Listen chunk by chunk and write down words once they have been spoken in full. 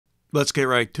Let's get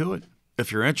right to it.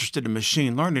 If you're interested in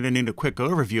machine learning and need a quick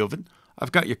overview of it,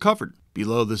 I've got you covered.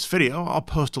 Below this video, I'll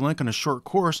post a link on a short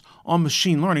course on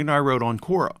machine learning I wrote on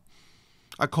Quora.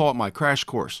 I call it my crash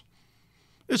course.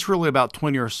 It's really about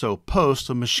 20 or so posts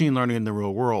of machine learning in the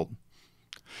real world.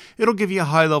 It'll give you a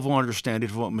high-level understanding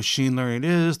of what machine learning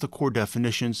is, the core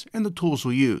definitions, and the tools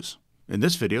we use. In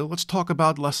this video, let's talk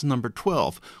about lesson number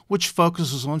 12, which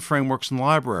focuses on frameworks and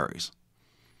libraries.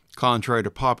 Contrary to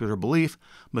popular belief,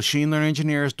 machine learning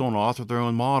engineers don't author their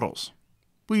own models.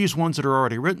 We use ones that are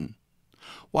already written.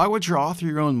 Why would you author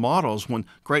your own models when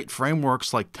great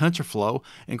frameworks like TensorFlow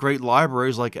and great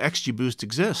libraries like XGBoost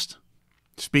exist?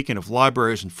 Speaking of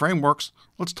libraries and frameworks,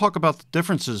 let's talk about the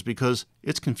differences because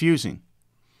it's confusing.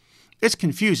 It's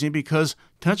confusing because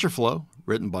TensorFlow,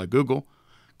 written by Google,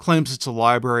 claims it's a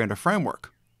library and a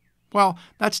framework. While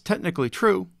that's technically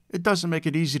true, it doesn't make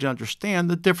it easy to understand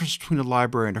the difference between a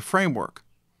library and a framework.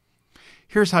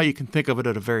 Here's how you can think of it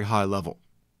at a very high level.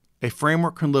 A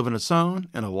framework can live on its own,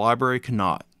 and a library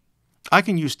cannot. I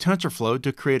can use TensorFlow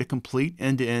to create a complete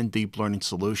end-to-end deep learning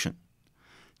solution.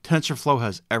 TensorFlow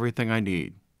has everything I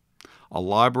need. A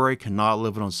library cannot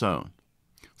live on its own.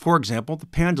 For example, the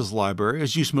Pandas library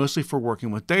is used mostly for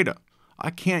working with data. I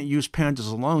can't use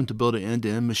Pandas alone to build an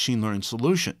end-to-end machine learning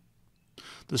solution.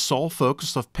 The sole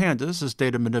focus of Pandas is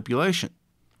data manipulation.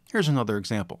 Here's another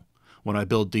example. When I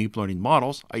build deep learning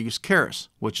models, I use Keras,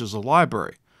 which is a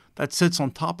library that sits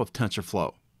on top of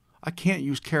TensorFlow. I can't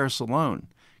use Keras alone.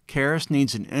 Keras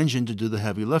needs an engine to do the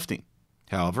heavy lifting.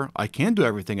 However, I can do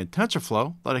everything in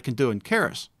TensorFlow that I can do in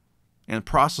Keras and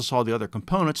process all the other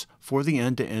components for the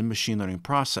end-to-end machine learning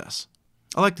process.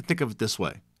 I like to think of it this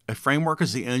way. A framework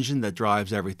is the engine that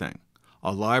drives everything.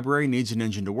 A library needs an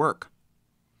engine to work.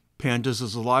 Pandas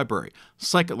is a library.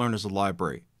 Scikit-learn is a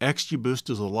library.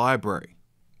 XGBoost is a library.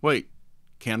 Wait,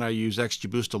 can't I use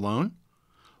XGBoost alone?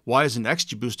 Why isn't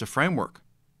XGBoost a framework?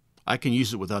 I can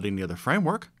use it without any other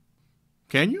framework.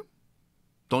 Can you?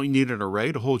 Don't you need an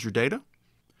array to hold your data?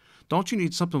 Don't you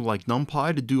need something like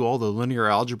NumPy to do all the linear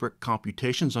algebraic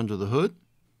computations under the hood?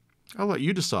 I'll let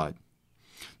you decide.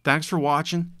 Thanks for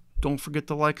watching. Don't forget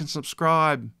to like and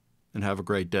subscribe, and have a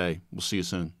great day. We'll see you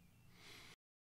soon.